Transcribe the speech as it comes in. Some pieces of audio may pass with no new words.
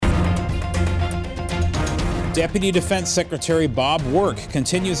Deputy Defense Secretary Bob Work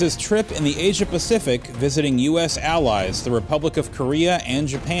continues his trip in the Asia-Pacific, visiting U.S. allies, the Republic of Korea and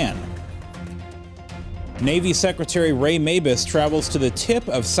Japan. Navy Secretary Ray Mabus travels to the tip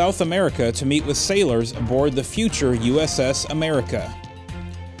of South America to meet with sailors aboard the future USS America.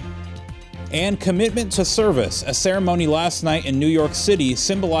 And commitment to service. A ceremony last night in New York City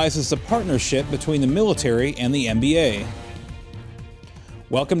symbolizes the partnership between the military and the NBA.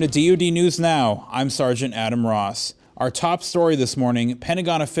 Welcome to DoD News Now. I'm Sergeant Adam Ross. Our top story this morning,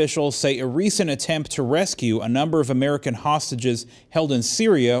 Pentagon officials say a recent attempt to rescue a number of American hostages held in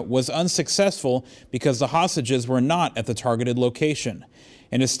Syria was unsuccessful because the hostages were not at the targeted location.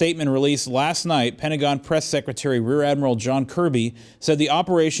 In a statement released last night, Pentagon Press Secretary Rear Admiral John Kirby said the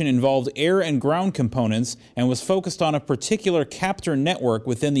operation involved air and ground components and was focused on a particular captor network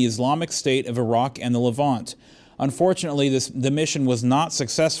within the Islamic State of Iraq and the Levant. Unfortunately, the mission was not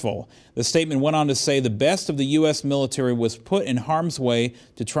successful. The statement went on to say the best of the U.S. military was put in harm's way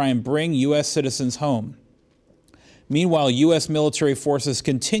to try and bring U.S. citizens home. Meanwhile, U.S. military forces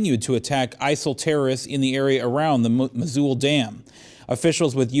continued to attack ISIL terrorists in the area around the Mosul Dam.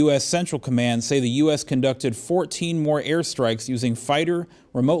 Officials with U.S. Central Command say the U.S. conducted 14 more airstrikes using fighter,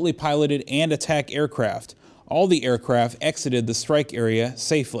 remotely piloted, and attack aircraft. All the aircraft exited the strike area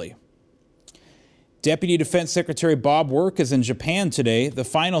safely. Deputy Defense Secretary Bob Work is in Japan today, the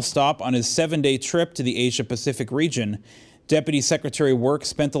final stop on his 7-day trip to the Asia-Pacific region. Deputy Secretary Work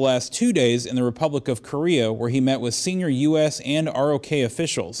spent the last 2 days in the Republic of Korea, where he met with senior U.S. and ROK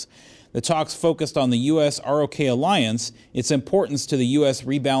officials. The talks focused on the U.S.-ROK alliance, its importance to the U.S.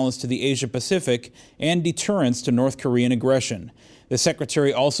 rebalance to the Asia-Pacific, and deterrence to North Korean aggression. The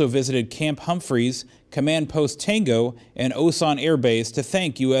Secretary also visited Camp Humphreys, Command Post Tango, and Osan Air Base to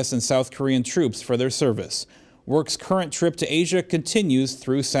thank U.S. and South Korean troops for their service. Work's current trip to Asia continues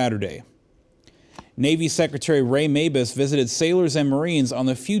through Saturday. Navy Secretary Ray Mabus visited sailors and Marines on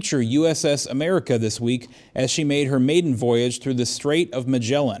the future USS America this week as she made her maiden voyage through the Strait of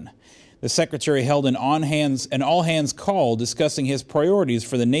Magellan. The Secretary held an all-hands call discussing his priorities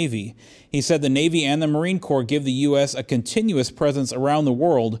for the Navy. He said the Navy and the Marine Corps give the U.S. a continuous presence around the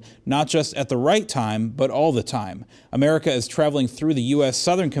world, not just at the right time, but all the time. America is traveling through the U.S.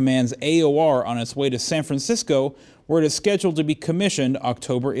 Southern Command's AOR on its way to San Francisco, where it is scheduled to be commissioned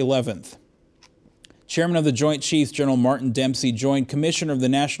October 11th. Chairman of the Joint Chiefs, General Martin Dempsey, joined Commissioner of the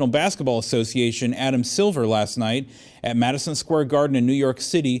National Basketball Association, Adam Silver, last night at Madison Square Garden in New York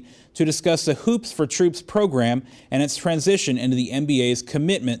City to discuss the Hoops for Troops program and its transition into the NBA's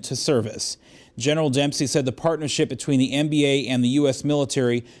commitment to service. General Dempsey said the partnership between the NBA and the U.S.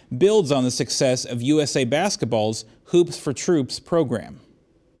 military builds on the success of USA Basketball's Hoops for Troops program.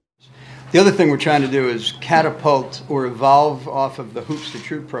 The other thing we're trying to do is catapult or evolve off of the Hoops to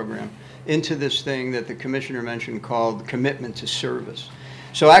Troop program into this thing that the Commissioner mentioned called commitment to service.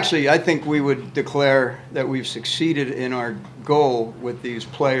 So actually, I think we would declare that we've succeeded in our goal with these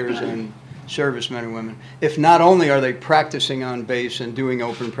players and servicemen and women. If not only are they practicing on base and doing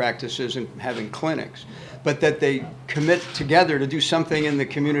open practices and having clinics, but that they commit together to do something in the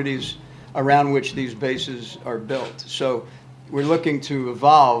communities around which these bases are built. So we're looking to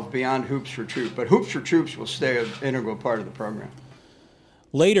evolve beyond Hoops for Troops, but Hoops for Troops will stay an integral part of the program.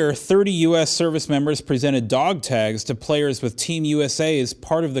 Later, 30 U.S. service members presented dog tags to players with Team USA as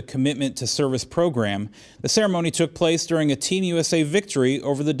part of the Commitment to Service program. The ceremony took place during a Team USA victory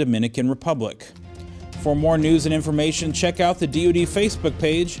over the Dominican Republic. For more news and information, check out the DoD Facebook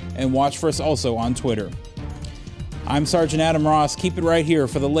page and watch for us also on Twitter. I'm Sergeant Adam Ross. Keep it right here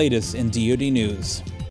for the latest in DoD News.